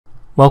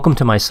Welcome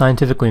to my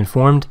scientifically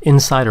informed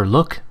insider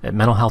look at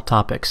mental health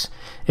topics.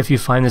 If you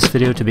find this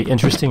video to be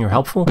interesting or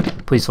helpful,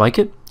 please like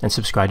it and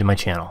subscribe to my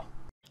channel.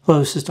 Hello,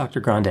 this is Dr.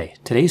 Grande.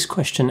 Today's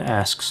question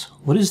asks,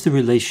 what is the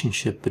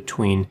relationship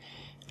between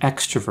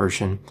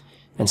extraversion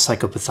and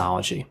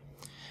psychopathology?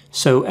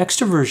 So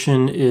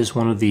extraversion is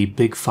one of the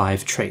big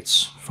 5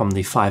 traits from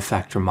the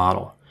 5-factor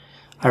model.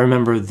 I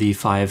remember the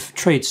 5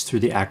 traits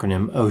through the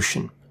acronym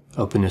OCEAN: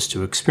 openness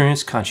to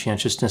experience,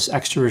 conscientiousness,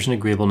 extraversion,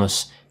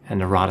 agreeableness,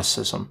 and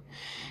neuroticism.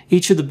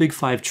 Each of the big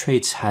 5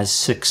 traits has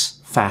 6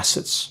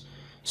 facets.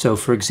 So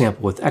for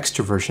example, with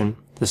extraversion,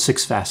 the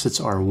 6 facets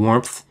are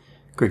warmth,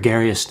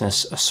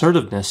 gregariousness,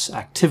 assertiveness,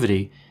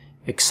 activity,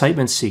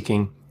 excitement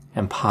seeking,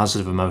 and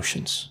positive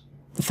emotions.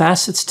 The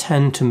facets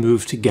tend to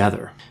move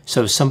together.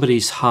 So if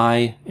somebody's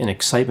high in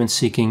excitement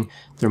seeking,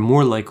 they're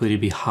more likely to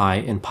be high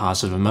in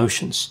positive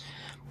emotions.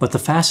 But the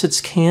facets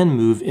can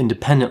move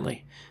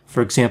independently.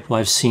 For example,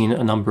 I've seen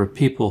a number of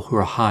people who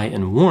are high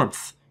in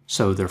warmth,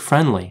 so they're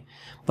friendly,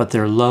 but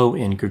they're low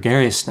in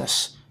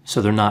gregariousness,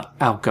 so they're not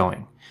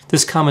outgoing.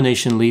 This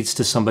combination leads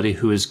to somebody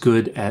who is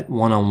good at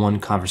one-on-one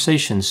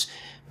conversations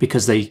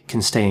because they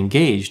can stay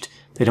engaged.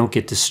 They don't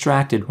get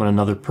distracted when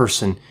another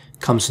person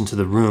comes into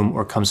the room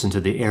or comes into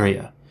the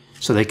area.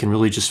 So they can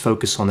really just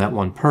focus on that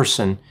one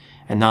person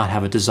and not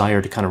have a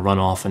desire to kind of run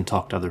off and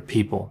talk to other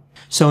people.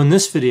 So in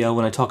this video,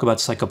 when I talk about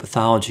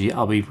psychopathology,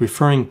 I'll be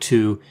referring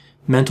to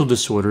mental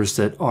disorders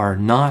that are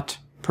not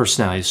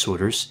personality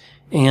disorders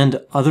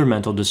and other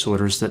mental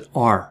disorders that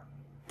are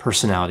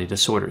personality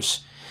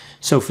disorders.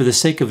 So for the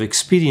sake of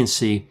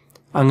expediency,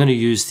 I'm going to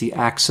use the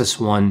Axis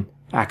 1,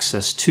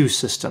 Axis 2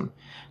 system.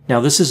 Now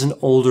this is an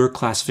older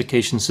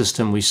classification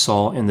system we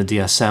saw in the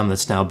DSM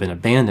that's now been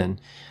abandoned,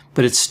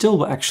 but it's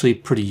still actually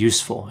pretty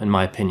useful in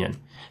my opinion.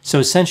 So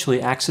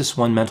essentially, Axis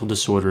 1 mental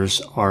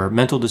disorders are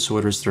mental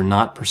disorders that are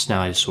not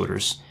personality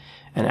disorders,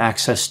 and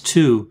Axis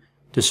 2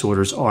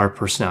 disorders are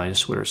personality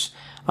disorders.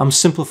 I'm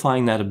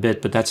simplifying that a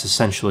bit, but that's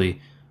essentially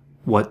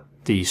what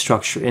the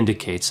structure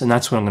indicates, and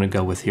that's what I'm going to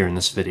go with here in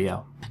this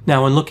video.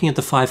 Now, when looking at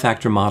the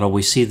 5-factor model,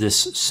 we see this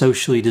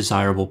socially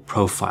desirable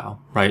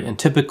profile, right? And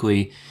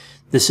typically,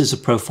 this is a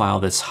profile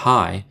that's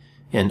high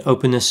in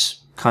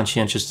openness,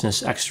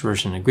 conscientiousness,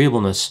 extraversion, and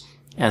agreeableness,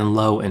 and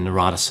low in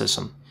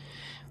neuroticism.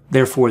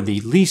 Therefore, the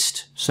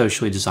least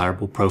socially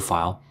desirable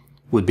profile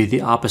would be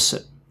the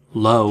opposite: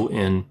 low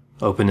in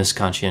openness,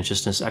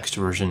 conscientiousness,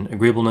 extraversion,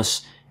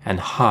 agreeableness, and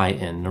high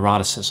in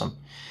neuroticism.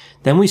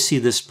 Then we see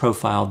this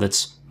profile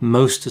that's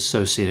most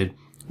associated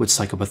with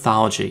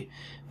psychopathology,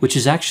 which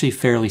is actually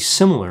fairly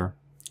similar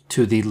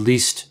to the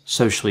least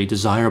socially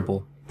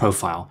desirable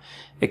profile,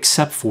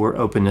 except for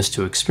openness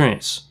to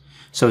experience.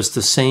 So it's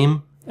the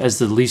same as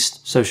the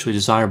least socially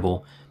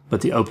desirable,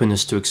 but the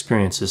openness to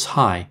experience is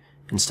high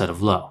instead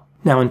of low.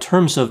 Now, in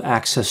terms of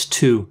Axis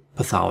 2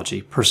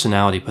 pathology,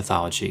 personality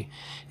pathology,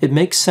 it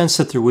makes sense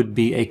that there would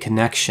be a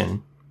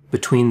connection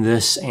between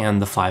this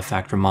and the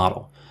 5-factor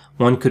model.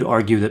 One could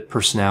argue that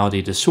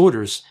personality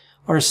disorders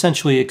are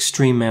essentially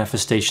extreme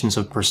manifestations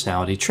of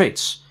personality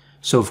traits.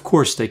 So of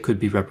course they could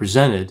be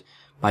represented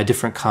by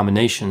different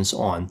combinations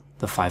on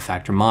the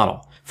 5-factor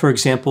model. For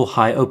example,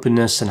 high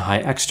openness and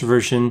high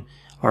extraversion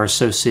are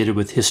associated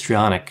with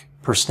histrionic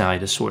personality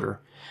disorder.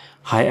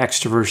 High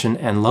extraversion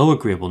and low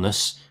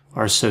agreeableness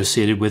are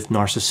associated with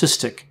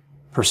narcissistic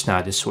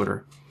personality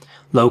disorder.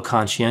 Low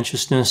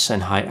conscientiousness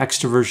and high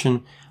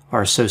extraversion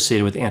are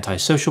associated with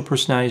antisocial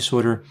personality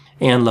disorder,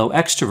 and low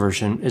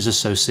extraversion is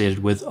associated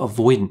with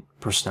avoidant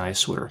personality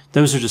disorder.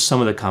 Those are just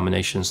some of the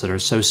combinations that are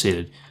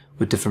associated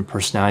with different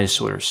personality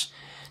disorders.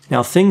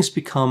 Now, things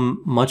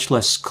become much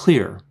less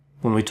clear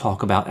when we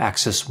talk about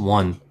Axis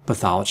 1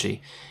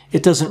 pathology.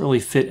 It doesn't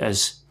really fit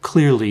as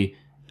clearly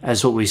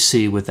as what we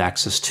see with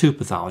Axis 2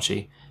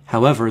 pathology.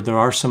 However, there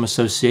are some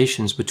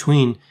associations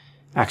between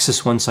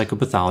Axis 1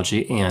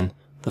 psychopathology and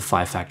the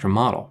 5-factor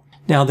model.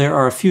 Now, there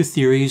are a few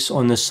theories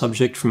on this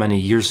subject from many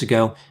years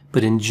ago,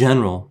 but in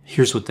general,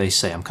 here's what they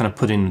say. I'm kind of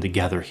putting them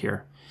together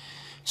here.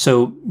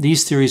 So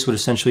these theories would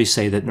essentially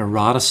say that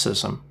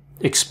neuroticism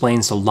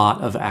explains a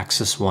lot of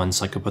Axis 1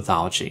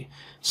 psychopathology.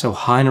 So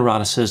high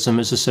neuroticism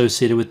is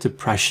associated with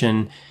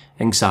depression,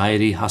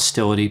 anxiety,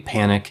 hostility,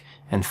 panic,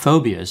 and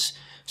phobias.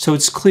 So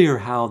it's clear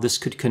how this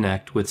could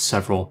connect with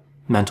several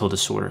mental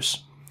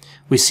disorders.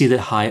 We see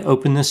that high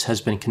openness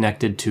has been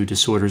connected to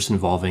disorders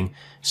involving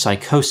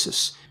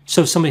psychosis.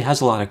 So if somebody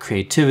has a lot of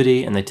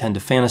creativity and they tend to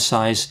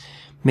fantasize,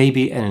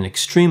 maybe at an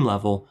extreme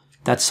level,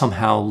 that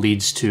somehow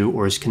leads to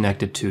or is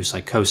connected to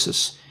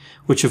psychosis,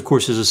 which of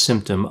course is a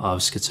symptom of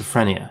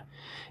schizophrenia.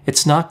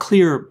 It's not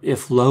clear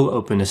if low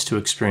openness to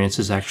experience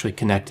is actually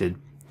connected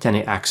to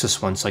any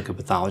Axis 1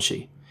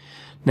 psychopathology.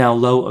 Now,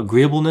 low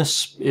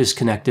agreeableness is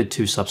connected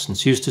to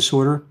substance use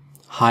disorder.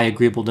 High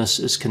agreeableness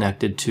is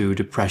connected to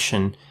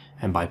depression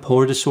and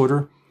bipolar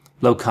disorder.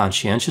 Low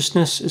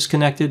conscientiousness is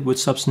connected with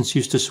substance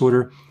use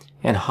disorder,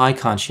 and high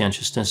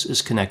conscientiousness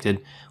is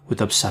connected with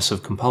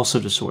obsessive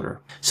compulsive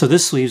disorder. So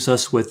this leaves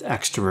us with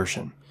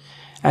extraversion.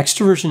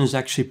 Extraversion is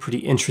actually pretty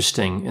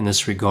interesting in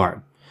this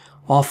regard.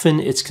 often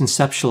it's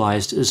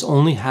conceptualized as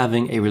only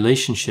having a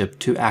relationship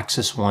to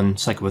Axis 1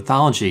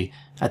 psychopathology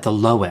at the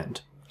low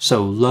end.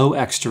 So low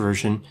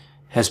extroversion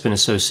has been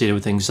associated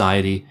with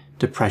anxiety,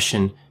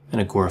 depression, and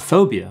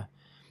agoraphobia.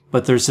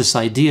 But there's this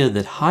idea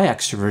that high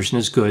extroversion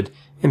is good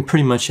in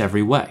pretty much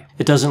every way.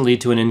 It doesn't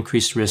lead to an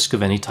increased risk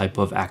of any type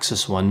of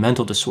Axis 1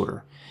 mental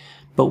disorder.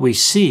 But we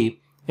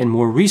see in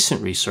more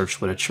recent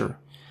research literature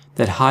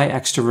that high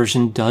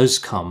extroversion does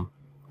come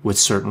with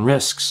certain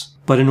risks.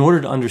 But in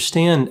order to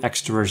understand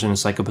extroversion and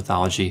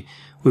psychopathology,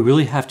 we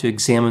really have to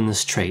examine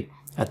this trait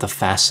at the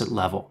facet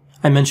level.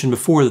 I mentioned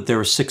before that there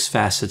are 6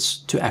 facets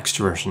to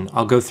extroversion.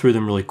 I'll go through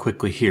them really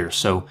quickly here.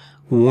 So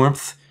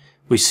warmth,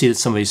 we see that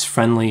somebody's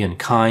friendly and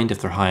kind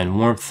if they're high in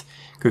warmth.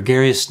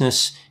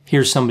 Gregariousness,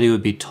 here somebody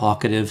would be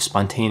talkative,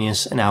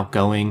 spontaneous, and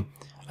outgoing.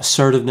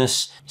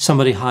 Assertiveness,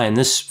 somebody high in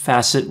this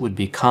facet would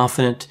be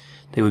confident.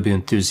 They would be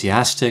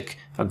enthusiastic,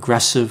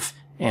 aggressive,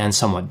 and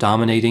somewhat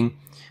dominating.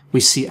 We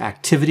see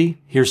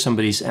activity, here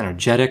somebody's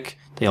energetic.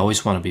 They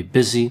always want to be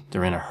busy.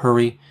 They're in a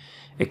hurry.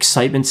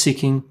 Excitement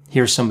seeking,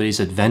 here somebody's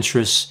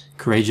adventurous,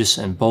 courageous,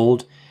 and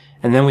bold.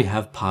 And then we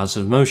have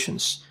positive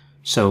emotions.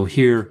 So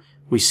here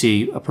we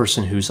see a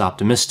person who's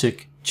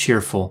optimistic,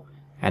 cheerful,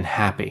 and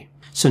happy.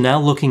 So now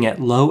looking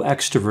at low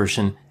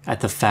extroversion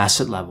at the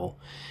facet level,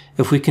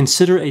 if we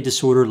consider a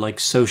disorder like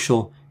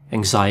social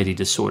anxiety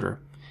disorder,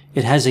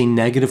 it has a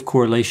negative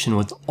correlation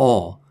with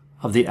all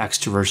of the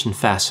extroversion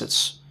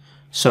facets.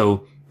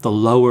 So the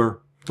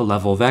lower the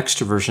level of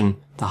extroversion,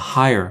 the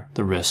higher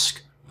the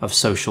risk of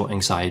social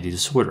anxiety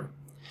disorder.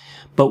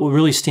 But what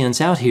really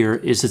stands out here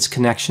is its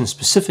connection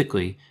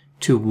specifically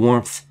to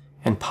warmth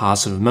and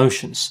positive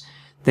emotions.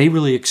 They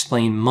really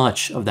explain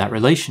much of that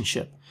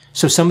relationship.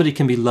 So somebody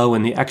can be low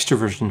in the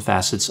extroversion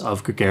facets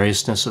of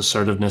gregariousness,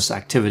 assertiveness,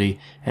 activity,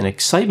 and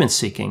excitement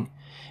seeking,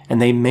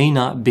 and they may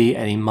not be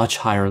at a much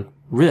higher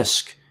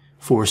risk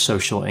for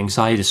social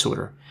anxiety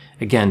disorder.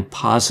 Again,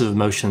 positive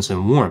emotions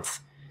and warmth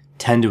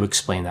tend to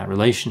explain that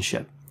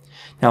relationship.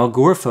 Now,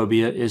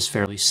 agoraphobia is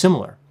fairly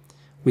similar.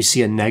 We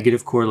see a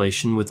negative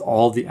correlation with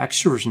all the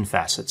extroversion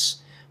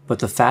facets, but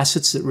the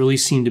facets that really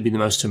seem to be the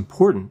most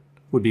important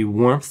would be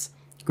warmth,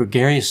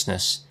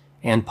 gregariousness,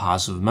 and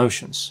positive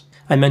emotions.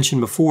 I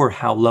mentioned before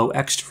how low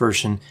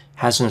extroversion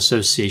has an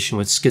association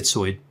with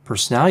schizoid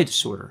personality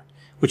disorder,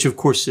 which of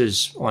course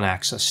is on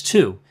axis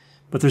 2,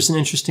 but there's an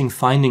interesting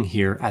finding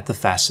here at the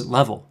facet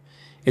level.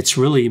 It's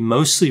really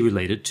mostly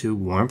related to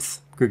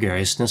warmth,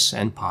 gregariousness,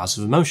 and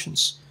positive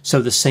emotions.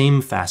 So the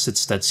same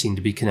facets that seem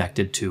to be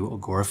connected to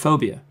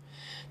agoraphobia.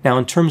 Now,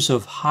 in terms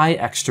of high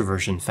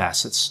extroversion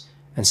facets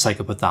and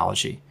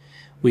psychopathology,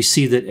 we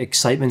see that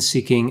excitement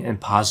seeking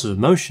and positive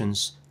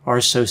emotions are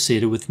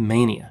associated with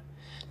mania.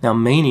 Now,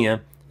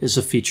 mania is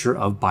a feature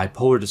of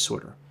bipolar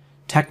disorder.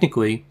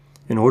 Technically,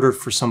 in order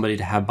for somebody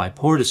to have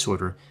bipolar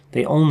disorder,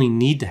 they only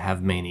need to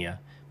have mania,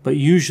 but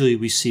usually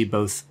we see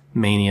both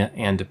mania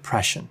and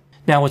depression.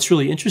 Now, what's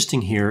really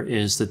interesting here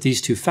is that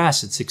these two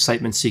facets,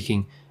 excitement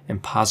seeking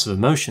and positive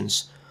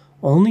emotions,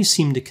 only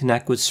seem to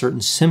connect with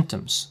certain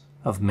symptoms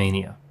of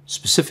mania,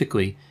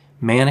 specifically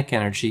manic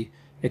energy,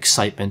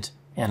 excitement,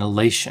 and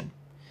elation.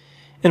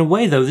 In a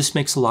way, though, this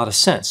makes a lot of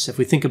sense. If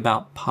we think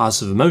about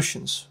positive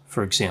emotions,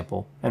 for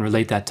example, and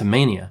relate that to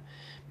mania,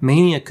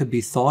 mania could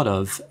be thought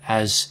of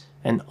as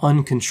an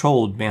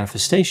uncontrolled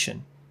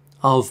manifestation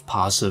of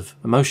positive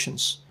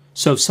emotions.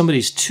 So if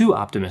somebody's too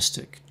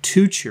optimistic,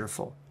 too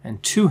cheerful,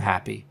 and too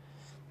happy,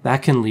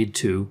 that can lead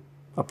to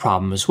a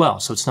problem as well.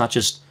 So it's not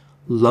just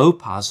low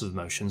positive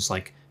emotions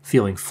like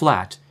feeling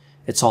flat,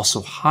 it's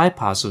also high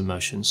positive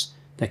emotions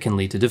that can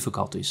lead to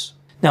difficulties.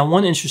 Now,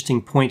 one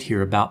interesting point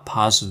here about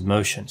positive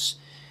emotions.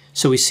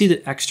 So we see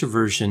that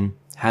extroversion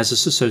has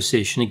this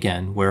association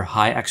again where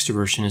high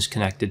extroversion is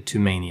connected to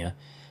mania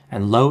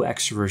and low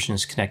extroversion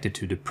is connected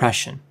to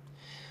depression.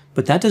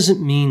 But that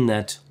doesn't mean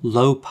that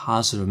low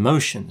positive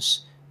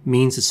emotions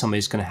means that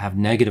somebody's going to have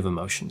negative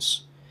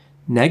emotions.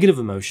 Negative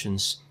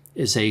emotions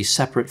is a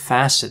separate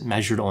facet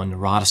measured on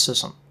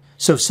neuroticism.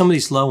 So if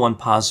somebody's low on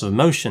positive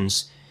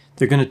emotions,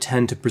 they're going to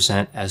tend to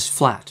present as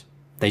flat.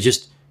 They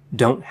just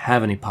don't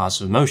have any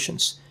positive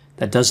emotions.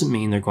 That doesn't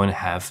mean they're going to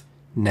have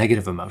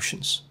negative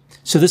emotions.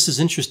 So this is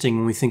interesting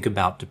when we think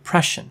about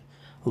depression.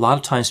 A lot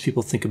of times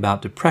people think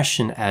about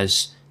depression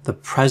as the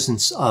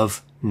presence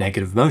of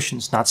negative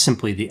emotions, not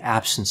simply the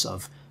absence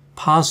of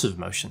positive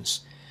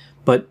emotions.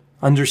 But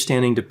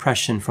understanding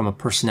depression from a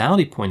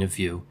personality point of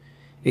view,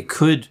 it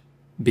could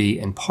be,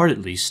 in part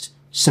at least,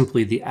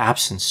 simply the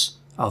absence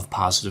of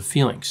positive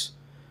feelings.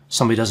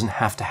 Somebody doesn't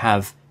have to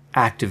have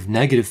active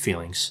negative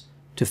feelings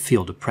to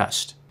feel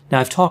depressed.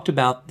 Now, I've talked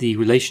about the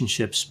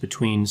relationships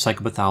between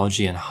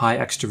psychopathology and high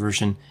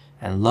extroversion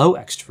and low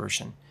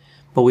extroversion,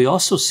 but we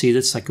also see that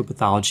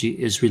psychopathology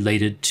is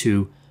related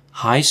to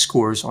high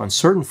scores on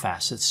certain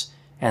facets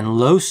and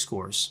low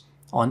scores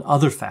on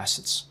other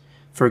facets.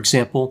 For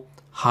example,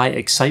 high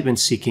excitement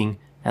seeking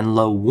and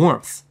low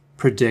warmth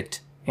predict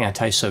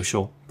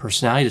antisocial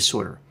personality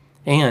disorder,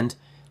 and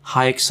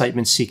high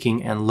excitement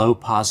seeking and low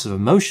positive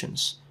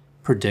emotions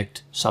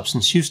predict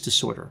substance use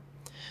disorder.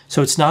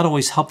 So it's not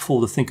always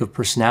helpful to think of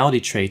personality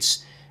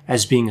traits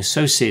as being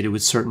associated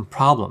with certain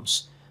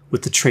problems,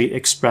 with the trait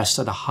expressed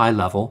at a high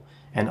level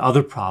and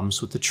other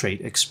problems with the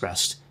trait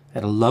expressed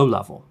at a low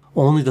level.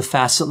 Only the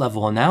facet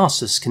level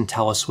analysis can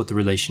tell us what the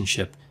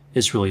relationship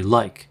is really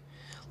like.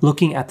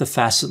 Looking at the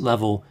facet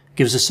level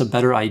gives us a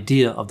better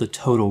idea of the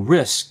total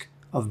risk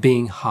of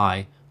being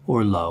high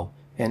or low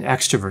in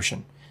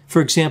extroversion.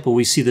 For example,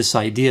 we see this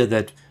idea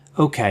that,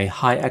 okay,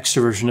 high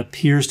extroversion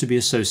appears to be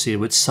associated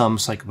with some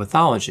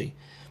psychopathology,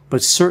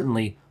 but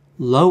certainly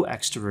low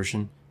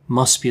extroversion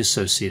must be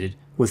associated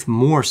with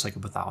more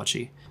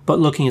psychopathology. But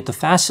looking at the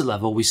facet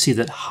level, we see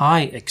that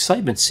high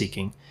excitement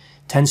seeking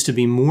tends to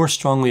be more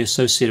strongly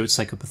associated with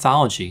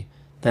psychopathology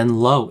than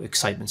low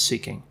excitement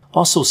seeking.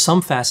 Also,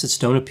 some facets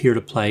don't appear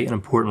to play an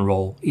important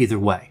role either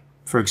way.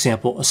 For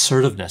example,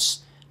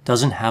 assertiveness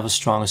doesn't have a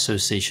strong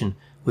association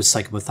with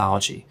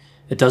psychopathology.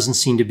 It doesn't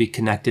seem to be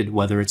connected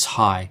whether it's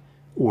high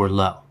or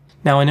low.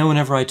 Now, I know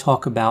whenever I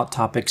talk about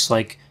topics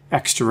like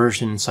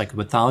extroversion and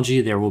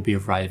psychopathology, there will be a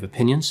variety of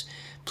opinions.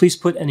 Please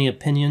put any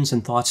opinions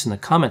and thoughts in the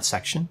comment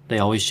section. They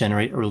always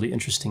generate a really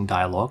interesting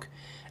dialogue.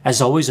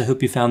 As always, I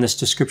hope you found this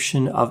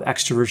description of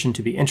extroversion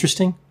to be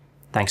interesting.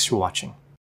 Thanks for watching.